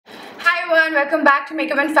everyone, welcome back to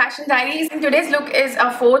Makeup and Fashion Diaries. Today's look is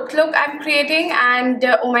a fourth look I'm creating, and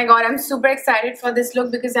oh my god, I'm super excited for this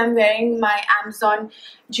look because I'm wearing my Amazon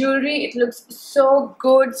jewelry. It looks so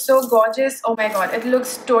good, so gorgeous. Oh my god, it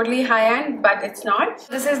looks totally high-end, but it's not.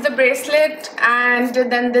 This is the bracelet, and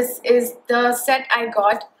then this is the set I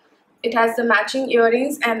got. It has the matching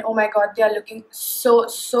earrings, and oh my god, they are looking so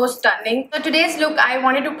stunning. So today's look, I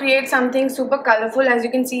wanted to create something super colorful. As you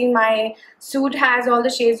can see, my suit has all the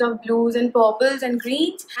shades of blues and purples and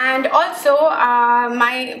greens, and also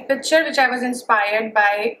my picture which I was inspired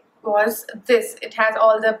by was this. It has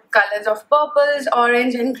all the colors of purples,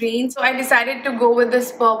 orange and green. So I decided to go with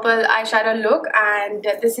this purple eyeshadow look, and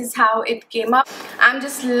this is how it came up. I'm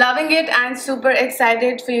just loving it and super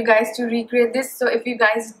excited for you guys to recreate this. So if you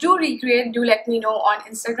guys do recreate, do let me know on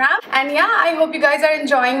Instagram. And yeah, I hope you guys are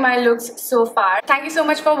enjoying my looks so far. Thank you so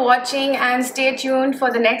much for watching, and stay tuned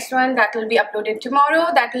for the next one that will be uploaded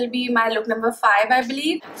tomorrow. That will be my look number 5, I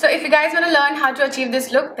believe. So if you guys want to learn how to achieve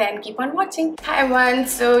this look, then keep on watching. Hi everyone,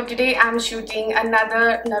 so today I'm shooting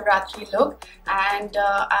another Navratri look, and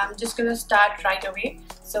I'm just gonna start right away.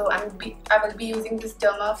 So I will be using this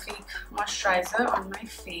DERMAFIQUE moisturizer on my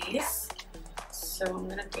face. So I'm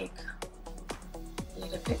gonna take a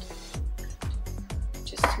little bit,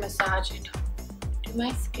 just massage it to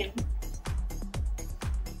my skin.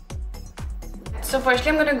 So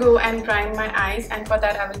firstly, I'm gonna go and prime my eyes, and for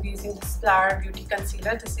that I will be using this Flower Beauty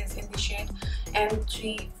concealer. This is in the shade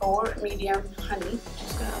M34 Medium Honey.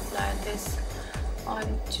 Just gonna apply this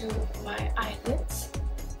onto my eyelids,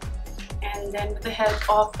 and then with the help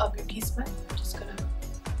of a beauty sponge, I'm just gonna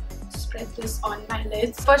spread this on my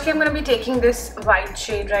lids. Firstly, I'm gonna be taking this white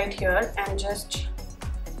shade right here and just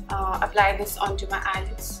apply this onto my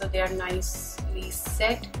eyelids so they are nicely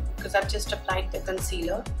set, because I've just applied the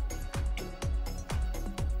concealer to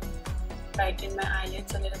brighten my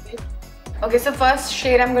eyelids a little bit. Okay, so first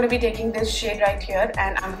shade, I'm going to be taking this shade right here,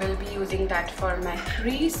 and I will be using that for my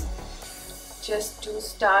crease. Just to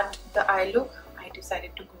start the eye look, I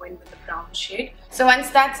decided to go in with the brown shade. So once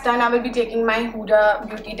that's done, I will be taking my HUDA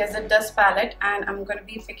Beauty Desert Dust palette, and I'm going to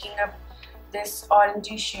be picking up this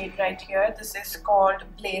orangey shade right here. This is called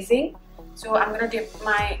Blazing. So I'm going to dip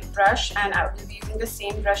my brush, and I will be using the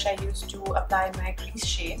same brush I used to apply my crease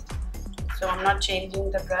shade. So I'm not changing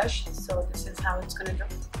the brush, so this is how it's going to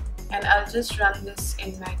look. And I'll just run this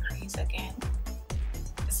in my crease again,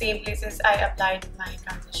 the same places I applied my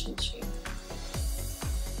transition shade.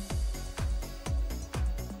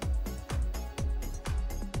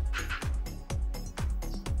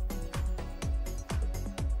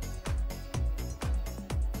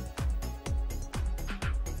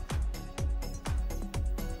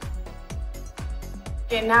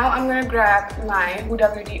 Okay, now I'm going to grab my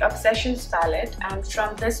Huda Beauty Obsessions palette, and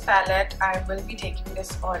from this palette I will be taking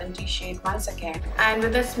this orangey shade once again, and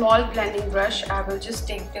with a small blending brush I will just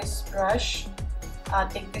take this brush,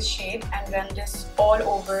 take this shade and run this all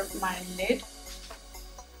over my lid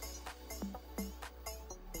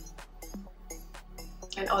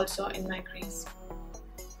and also in my crease.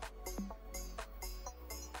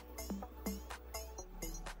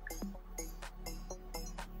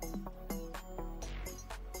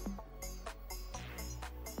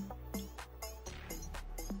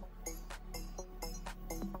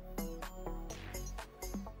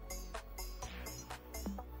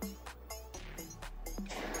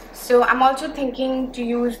 So I'm also thinking to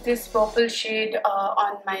use this purple shade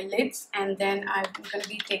on my lids, and then I'm going to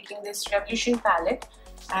be taking this Revolution palette,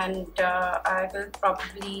 and I will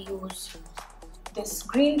probably use this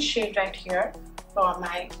green shade right here for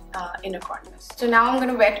my inner corners. So now I'm going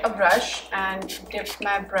to wet a brush and dip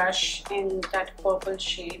my brush in that purple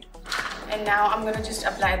shade, and now I'm going to just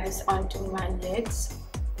apply this onto my lids.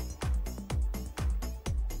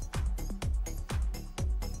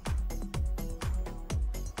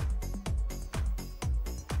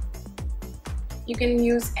 You can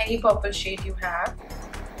use any purple shade you have.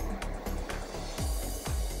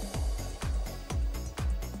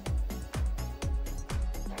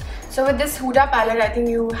 So with this Huda palette, I think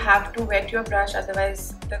you have to wet your brush,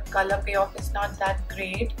 otherwise the color payoff is not that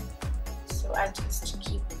great. So I just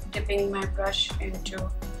keep dipping my brush into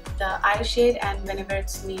the eye shade, and whenever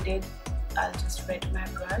it's needed, I'll just wet my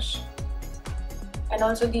brush. And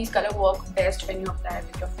also these colors work best when you apply it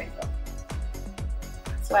with your finger.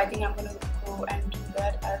 So I think I'm going to go and do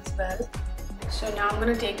that as well. So now I'm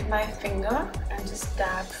going to take my finger and just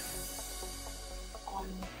dab onto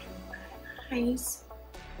my eyes.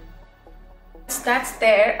 Once that's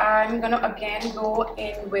there, I'm going to again go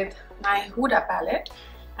in with my Huda palette,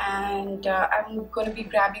 and I'm going to be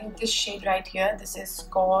grabbing this shade right here. This is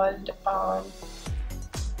called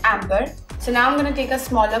Amber, So now I'm going to take a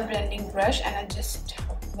smaller blending brush and I'm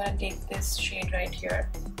going to take this shade right here.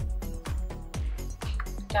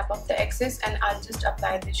 Tap off the excess and I'll just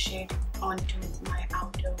apply this shade onto my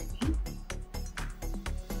outer V.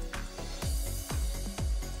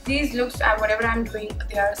 These looks, whatever I'm doing,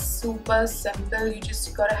 they are super simple. You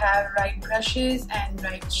just gotta have right brushes and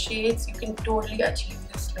right shades. You can totally achieve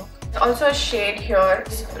this look. Also a shade here,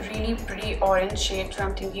 this really pretty orange shade, so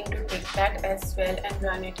I'm thinking to take that as well and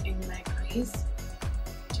run it in my crease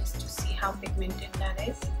just to see how pigmented that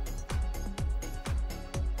is.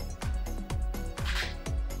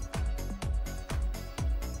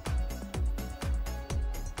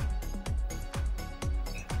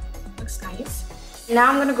 Okay, looks nice. Now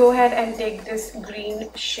I'm going to go ahead and take this green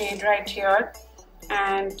shade right here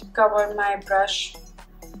and cover my brush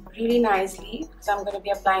really nicely because I'm going to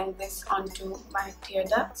be applying this onto my tear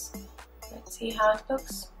ducts. Let's see how it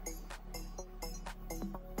looks.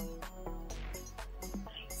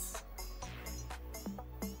 Nice.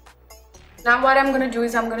 Now what I'm going to do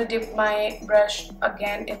is I'm going to dip my brush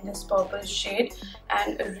again in this purple shade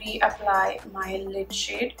and reapply my lid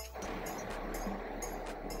shade.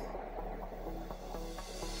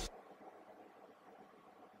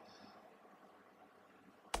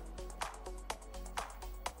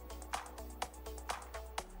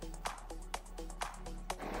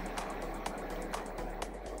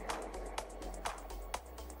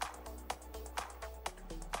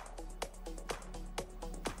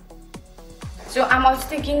 So I'm also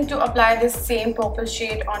thinking to apply this same purple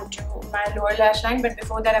shade onto my lower lash line, but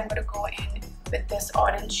before that I'm going to go in with this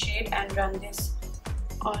orange shade and run this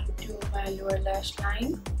onto my lower lash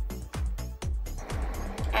line.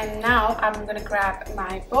 And now I'm going to grab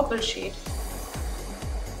my purple shade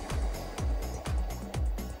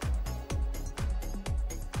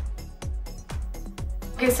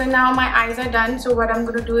Okay, so now my eyes are done. So what I'm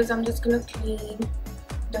going to do is I'm just going to clean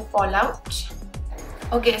the fallout.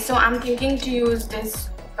 Okay, so I'm thinking to use this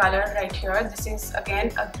color right here. This is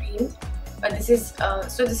again a green, but this is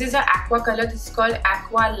this is an aqua color. This is called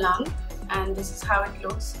Aqua Lung, and this is how it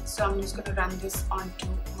looks. So I'm just going to run this onto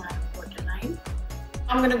my waterline.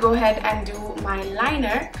 I'm going to go ahead and do my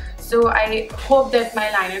liner. So I hope that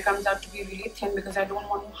my liner comes out to be really thin because I don't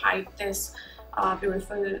want to hide this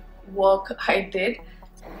beautiful work I did.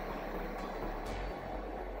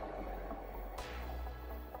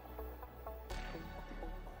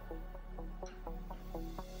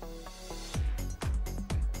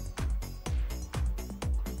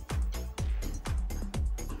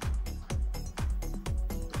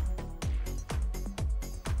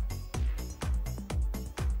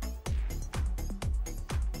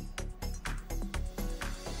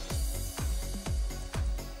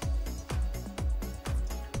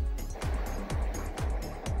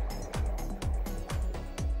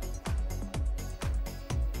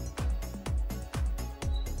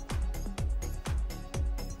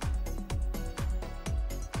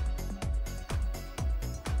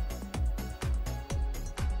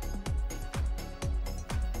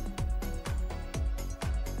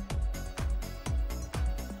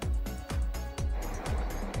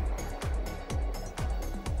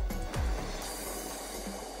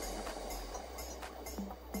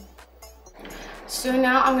 So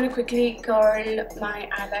now I'm going to quickly curl my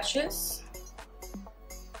eyelashes.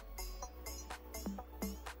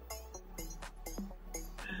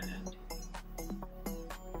 And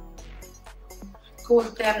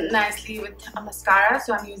coat them nicely with a mascara.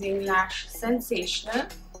 So I'm using Lash Sensational.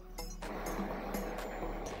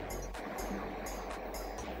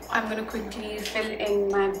 I'm going to quickly fill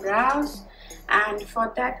in my brows. And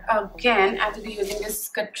for that, again, I will be using this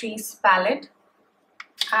CATRICE palette.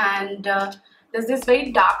 And there's this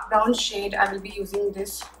very dark brown shade. I will be using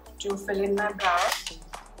this to fill in my brows.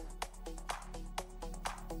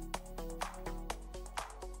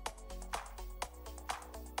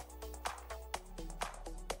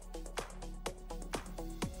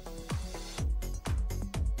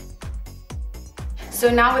 So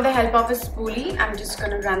now with the help of a spoolie, I'm just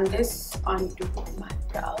going to run this onto my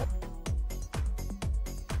brow.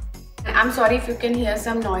 And I'm sorry if you can hear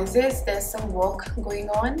some noises. There's some work going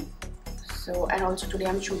on. So, and also today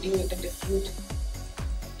I'm shooting at a different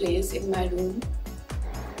place in my room.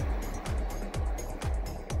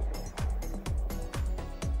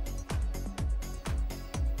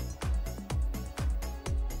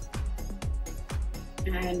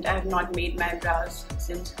 And I have not made my brows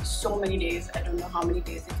since so many days. I don't know how many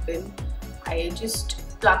days it's been. I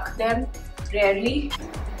just pluck them rarely.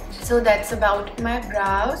 So that's about my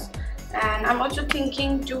brows. And I'm also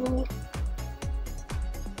thinking to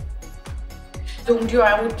Zoomed you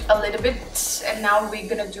out a little bit, and now we're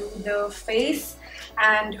gonna do the face.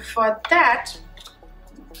 And for that,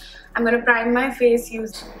 I'm gonna prime my face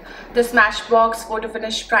using the Smashbox Photo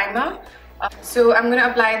Finish Primer. So I'm gonna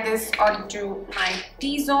apply this onto my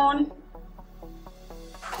T-zone.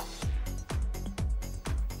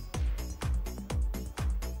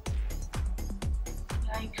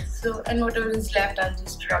 Like so, and whatever is left, I'll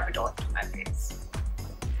just rub it onto my face.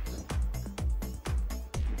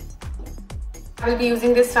 I will be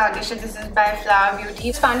using this foundation. This is by Flower Beauty.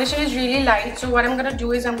 This foundation is really light, so what I'm gonna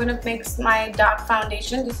do is I'm gonna mix my dark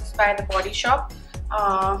foundation. This is by the Body Shop.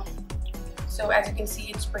 So as you can see,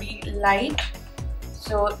 it's pretty light.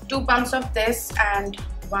 So 2 pumps of this and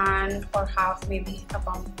 1 or half, maybe a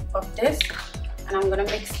pump of this, and I'm gonna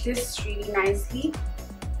mix this really nicely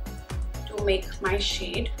to make my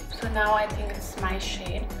shade. So now I think it's my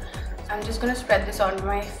shade. I'm just gonna spread this on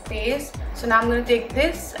my face. So now I'm gonna take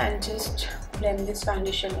this and just blend this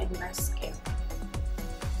foundation in my skin.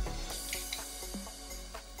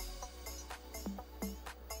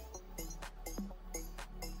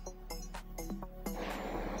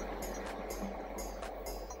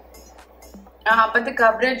 But the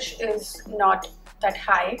coverage is not that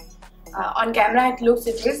high. On camera it looks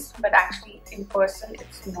it is, but actually in person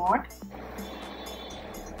it's not.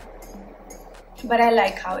 But I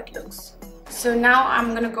like how it looks. So now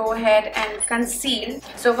I'm gonna go ahead and conceal.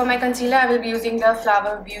 So for my concealer, I will be using the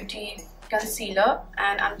Flower Beauty concealer,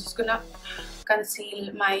 and I'm just gonna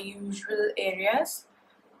conceal my usual areas.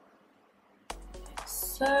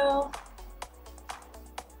 So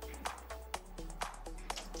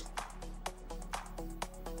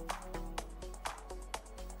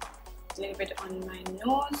a little bit on my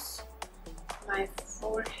nose, my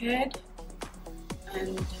forehead,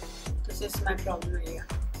 and this is my problem area.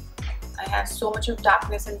 I have so much of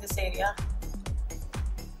darkness in this area.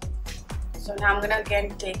 So now I'm gonna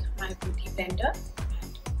again take my beauty blender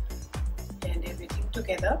and blend everything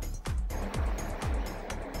together.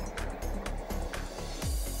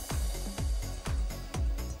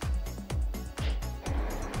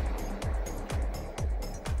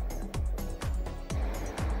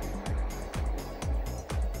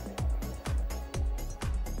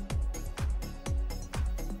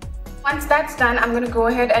 Once that's done, I'm going to go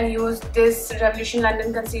ahead and use this Revolution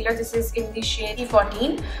London concealer. This is in the shade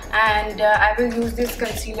E14, and I will use this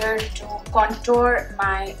concealer to contour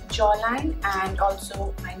my jawline and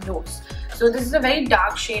also my nose. So this is a very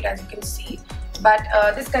dark shade, as you can see, but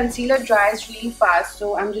this concealer dries really fast,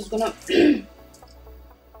 so I'm just gonna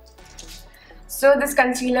so this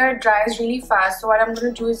concealer dries really fast, so what I'm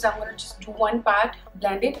gonna do is I'm gonna just do one part,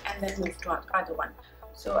 blend it, and then move to the other one.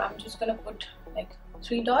 So I'm just gonna put like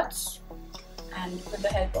 3 dots, and with the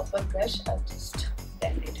help of a brush I'll just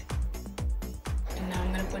blend it. And now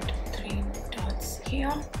I'm gonna put 3 dots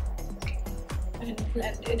here and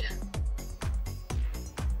blend it.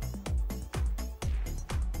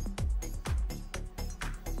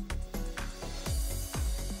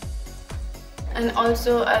 And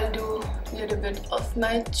also I'll do a little bit of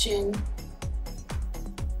my chin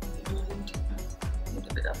and a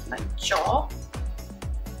little bit of my jaw.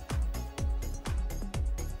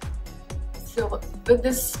 So with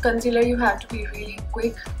this concealer you have to be really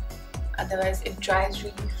quick, otherwise it dries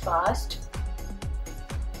really fast.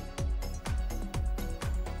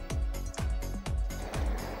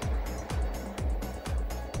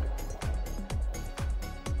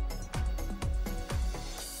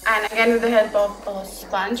 And again, with the help of a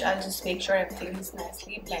sponge, I'll just make sure everything is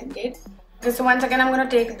nicely blended. Okay, so once again I'm going to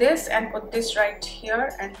take this and put this right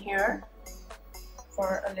here and here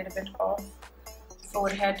for a little bit of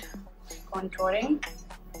forehead contouring.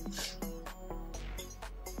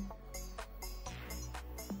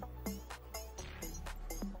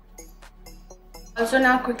 Also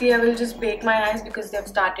now quickly I will just bake my eyes because they've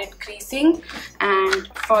started creasing, and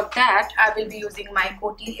for that I will be using my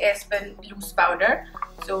COTY AIRSPUN loose powder.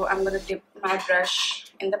 So I'm going to dip my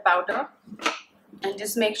brush in the powder and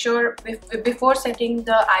just make sure before setting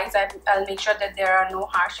the eyes I'll make sure that there are no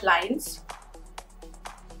harsh lines.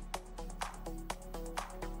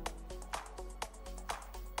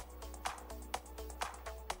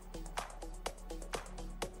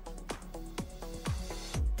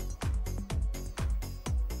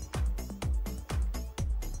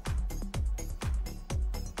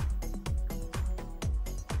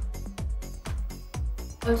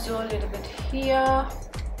 Also a little bit here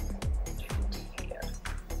and here.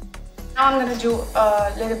 Now I'm going to do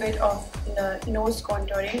a little bit of the nose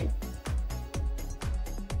contouring.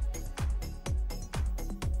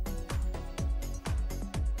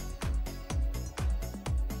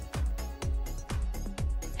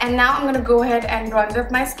 And now I'm gonna go ahead and bronze up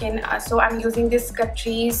my skin. So I'm using this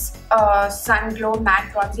CATRICE Sun Glow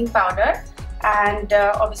Matte Bronzing Powder. And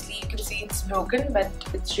obviously you can see it's broken, but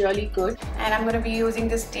it's really good. And I'm gonna be using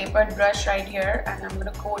this tapered brush right here, and I'm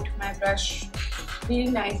gonna coat my brush really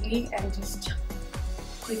nicely and just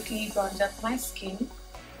quickly bronze up my skin.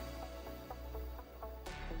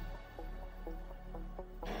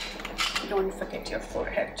 Don't forget your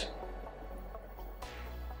forehead.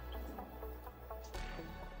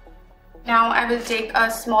 Now I will take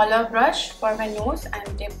a smaller brush for my nose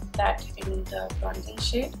and dip that in the bronzing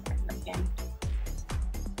shade, and again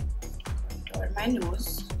contour my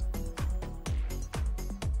nose.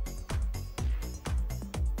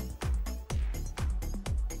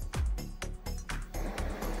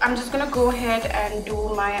 I'm just gonna go ahead and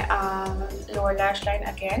do my lower lash line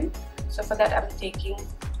again. So for that I'm taking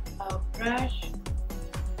a brush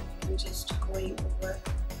and just going over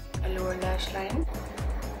a lower lash line.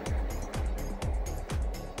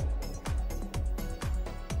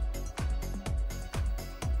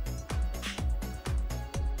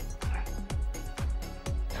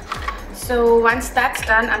 So once that's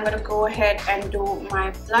done, I'm going to go ahead and do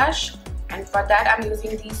my blush, and for that I'm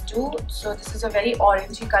using these two. So this is a very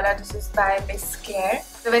orangey color. This is by MASCARA.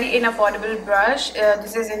 It's a very unaffordable brush.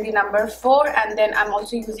 This is in the number 4, and then I'm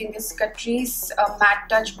also using this CATRICE Matte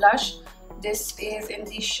Touch blush. This is in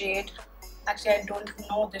the shade, actually I don't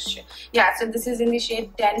know this shade. Yeah, so this is in the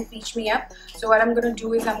shade 10 Peach Me Up. So what I'm going to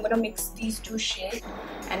do is I'm going to mix these two shades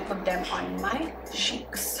and put them on my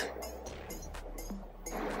cheeks.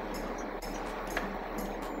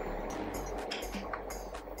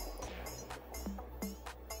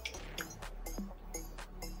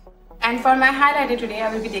 And for my highlighter today,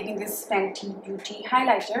 I will be taking this Fenty Beauty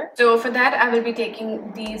highlighter. So for that, I will be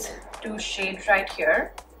taking these two shades right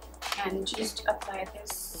here and just apply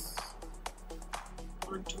this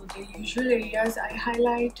onto the usual areas I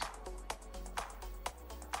highlight.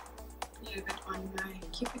 A little bit on my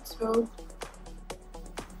Cupid's bow.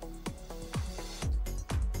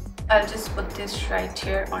 I'll just put this right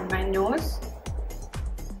here on my nose.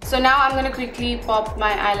 So now I'm going to quickly pop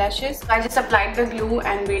my eyelashes. I just applied the glue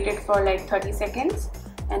and waited for like 30 seconds,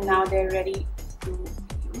 and now they're ready to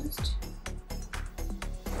be used.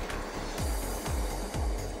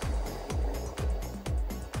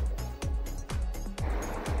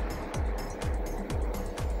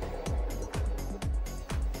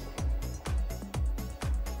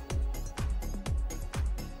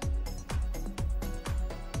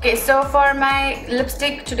 Okay, so for my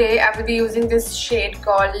lipstick today, I will be using this shade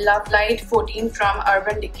called Love Light 14 from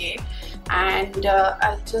URBANDECAY, and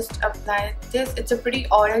I'll just apply this. It's a pretty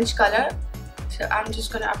orange color, so I'm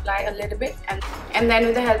just gonna apply a little bit, and then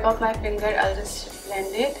with the help of my finger, I'll just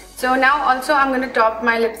blend it. So now also I'm gonna top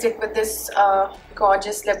my lipstick with this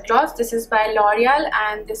gorgeous lip gloss. This is by L'Oreal,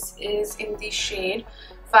 and this is in the shade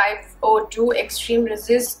 502 Extreme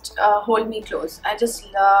Resist Hold Me Close. I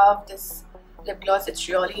just love this lip gloss, it's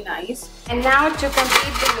really nice. And now to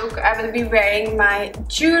complete the look, I will be wearing my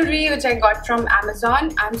jewelry which I got from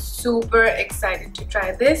Amazon. I'm super excited to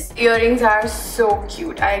try this. Earrings are so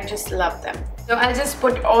cute, I just love them. So I'll just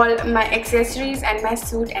put all my accessories and my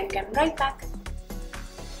suit and come right back.